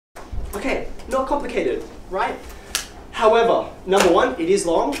Okay, not complicated, right? However, number one, it is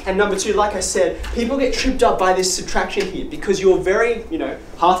long, and number two, like I said, people get tripped up by this subtraction here because you're very,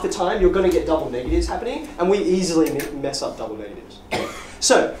 half the time you're going to get double negatives happening, and we easily mess up double negatives.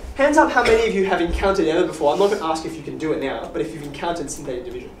 So, hands up how many of you have encountered ever before. I'm not going to ask if you can do it now, but if you've encountered synthetic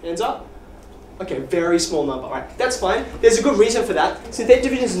division. Hands up. Okay, very small number. All right, that's fine. There's a good reason for that. Synthetic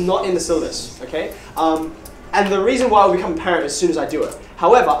division is not in the syllabus, okay? And the reason why will become apparent as soon as I do it.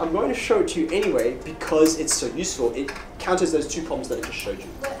 However, I'm going to show it to you anyway because it's so useful. It counters those two problems that I just showed you.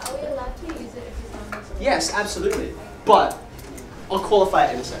 But are we allowed to use it if it's not in the syllabus? Yes, absolutely. But I'll qualify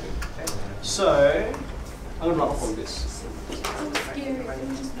it in a second. Okay? So, I'm going to run off on this.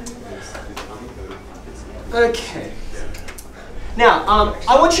 Okay. Now,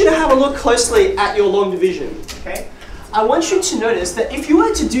 I want you to have a look closely at your long division. Okay? I want you to notice that if you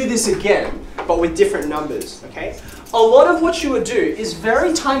were to do this again, but with different numbers, okay, a lot of what you would do is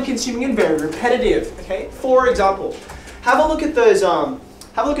very time-consuming and very repetitive. Okay? For example, have a look at those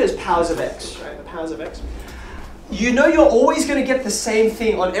powers of x, right? The powers of x. You know you're always going to get the same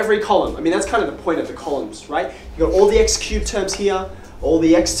thing on every column. I mean, that's kind of the point of the columns, right? You've got all the x cubed terms here, all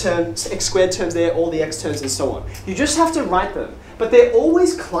the x squared terms there, all the x terms, and so on. You just have to write them. But they're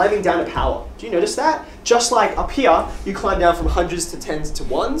always climbing down a power. Do you notice that? Just like up here, you climb down from hundreds to tens to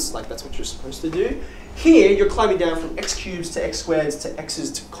ones, like that's what you're supposed to do. Here, you're climbing down from x cubes to x squareds to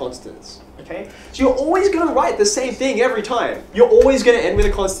x's to constants. Okay? So you're always going to write the same thing every time. You're always going to end with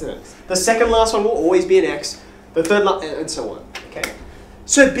a constant. The second last one will always be an x. The third, and so on. Okay?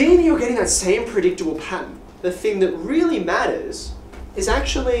 So being that you're getting that same predictable pattern, the thing that really matters is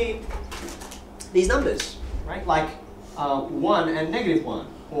actually these numbers, right? Like 1 and -1,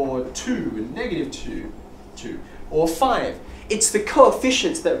 or 2 and -2, or 5. It's the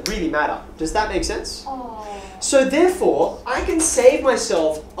coefficients that really matter. Does that make sense? Oh. So therefore, I can save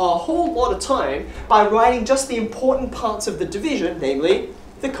myself a whole lot of time by writing just the important parts of the division, namely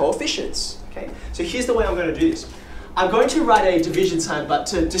the coefficients. Okay? So here's the way I'm going to do this. I'm going to write a division sign, but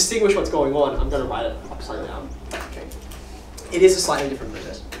to distinguish what's going on, I'm going to write it upside down. Okay? It is a slightly different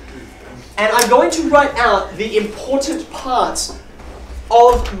process. And I'm going to write out the important parts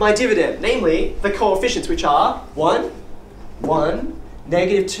of my dividend, namely the coefficients, which are 1, 1,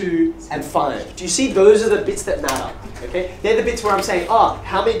 -2, and 5. Do you see? Those are the bits that matter. Okay? They're the bits where I'm saying,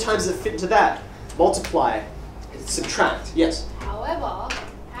 how many times does it fit into that? Multiply, subtract. Yes? However,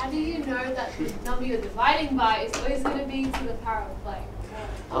 how do you know that the number you're dividing by is always going to be to the power of like?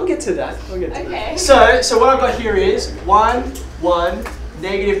 I'll get to that. I'll get to okay. that. So what I've got here is 1, 1,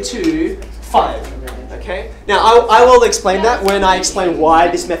 -2, 5. Okay? Now, I will explain that when I explain why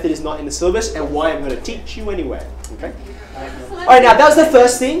this method is not in the syllabus and why I'm going to teach you anyway. Okay? Alright, now that was the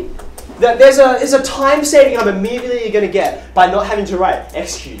first thing. There's a time saving I'm immediately going to get by not having to write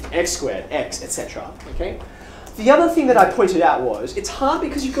x cubed, x squared, x, etc. Okay? The other thing that I pointed out was, it's hard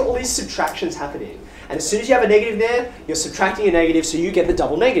because you've got all these subtractions happening. And as soon as you have a negative there, you're subtracting a negative, so you get the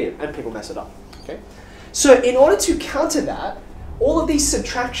double negative, and people mess it up. Okay? So in order to counter that, all of these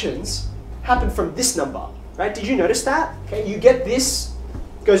subtractions happen from this number. Right? Did you notice that? Okay, you get this,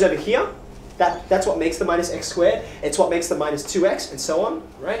 goes over here. That's what makes the minus x squared. It's what makes the minus 2x, and so on.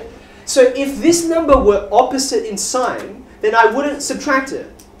 Right? So if this number were opposite in sign, then I wouldn't subtract it.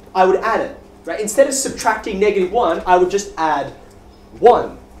 I would add it. Right? Instead of subtracting -1, I would just add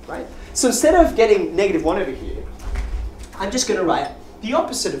 1. Right? So instead of getting -1 over here, I'm just going to write the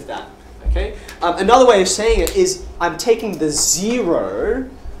opposite of that. Okay? Another way of saying it is I'm taking the 0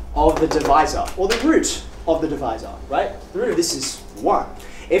 of the divisor, or the root of the divisor. Right? The root of this is 1.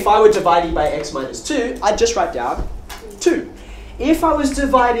 If I were dividing by x minus 2, I'd just write down 2. If I was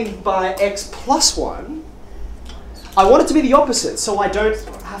dividing by x plus 1, I want it to be the opposite, so I don't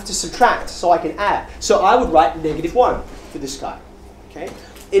have to subtract, so I can add. So I would write -1 for this guy. Okay?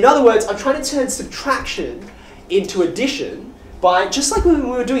 In other words, I'm trying to turn subtraction into addition by, just like when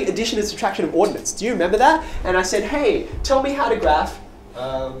we were doing addition and subtraction of ordinates. Do you remember that? And I said, hey, tell me how to graph,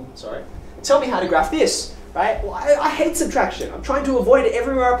 tell me how to graph this. Right? Well, I hate subtraction. I'm trying to avoid it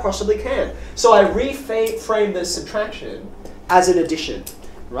everywhere I possibly can. So I reframe the subtraction as an addition.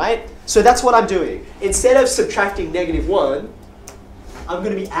 Right? So that's what I'm doing. Instead of subtracting -1, I'm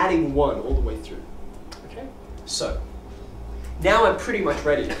going to be adding 1 all the way through. Okay? So, now I'm pretty much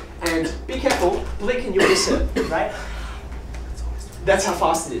ready. And be careful, blink and you'll miss it. Right? That's how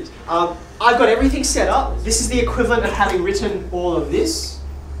fast it is. I've got everything set up. This is the equivalent of having written all of this.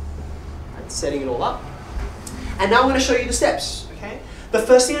 Right, setting it all up. And now I'm going to show you the steps. Okay? The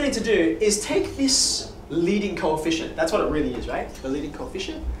first thing I need to do is take this leading coefficient. That's what it really is, right? The leading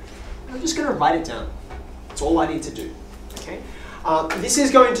coefficient. I'm just going to write it down. That's all I need to do. Okay?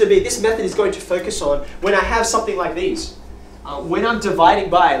 This method is going to focus on when I have something like these. When I'm dividing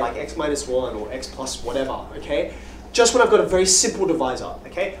by like x minus 1 or x plus whatever, okay? Just when I've got a very simple divisor,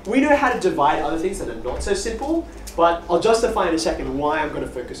 okay? We know how to divide other things that are not so simple, but I'll justify in a second why I'm going to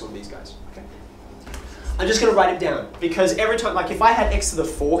focus on these guys, okay? I'm just going to write it down, because every time, like if I had x to the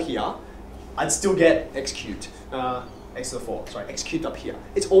 4 here, I'd still get x cubed. X to the 4, sorry, x cubed up here.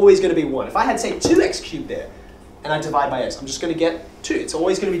 It's always going to be 1. If I had, say, 2x cubed there, and I divide by x, I'm just going to get 2. It's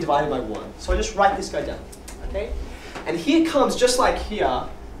always going to be divided by 1. So I just write this guy down, okay? And here comes, just like here,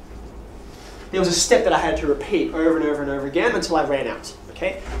 there was a step that I had to repeat over and over and over again until I ran out,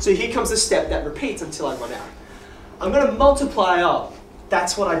 okay? So here comes the step that repeats until I run out. I'm going to multiply up.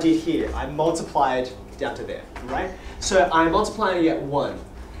 That's what I did here. I multiplied down to there, right? So I'm multiplying to get 1.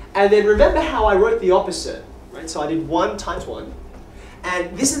 And then remember how I wrote the opposite, right? So I did 1 times 1.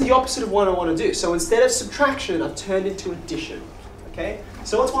 And this is the opposite of what I want to do. So instead of subtraction, I've turned into addition, okay?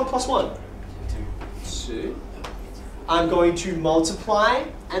 So what's 1 plus 1? 2. I'm going to multiply,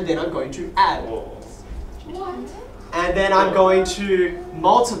 and then I'm going to add. What? And then I'm going to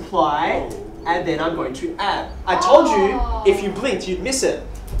multiply, and then I'm going to add. I told you, if you blinked, you'd miss it,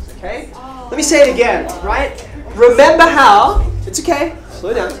 okay? Let me say it again, right? Remember how, it's okay,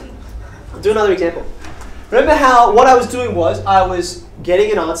 slow down. I'll do another example. Remember how what I was doing was I was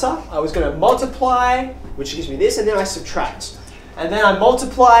getting an answer. I was going to multiply, which gives me this, and then I subtract. And then I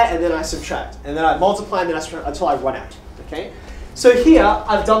multiply, and then I subtract. And then I multiply, and then I subtract until I run out. Okay? So here,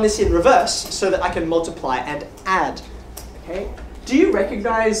 I've done this in reverse so that I can multiply and add. Okay? Do you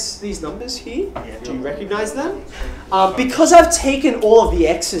recognize these numbers here? Yeah. Do you recognize them? Because I've taken all of the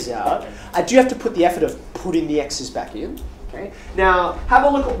x's out, I do have to put the effort of putting the x's back in. Okay? Now, have a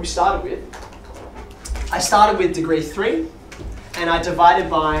look at what we started with. I started with degree 3, and I divided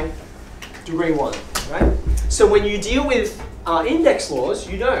by degree 1, right? So when you deal with index laws,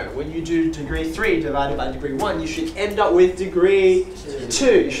 you know when you do degree 3 divided by degree 1, you should end up with degree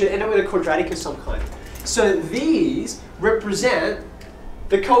 2. You should end up with a quadratic of some kind. So these represent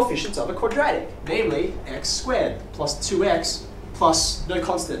the coefficients of a quadratic, namely x squared plus 2x plus no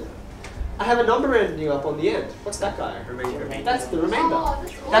constant. I have a number ending up on the end. What's that guy? Remainder. That's the remainder. Oh,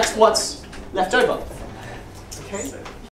 that's what's left over. Okay?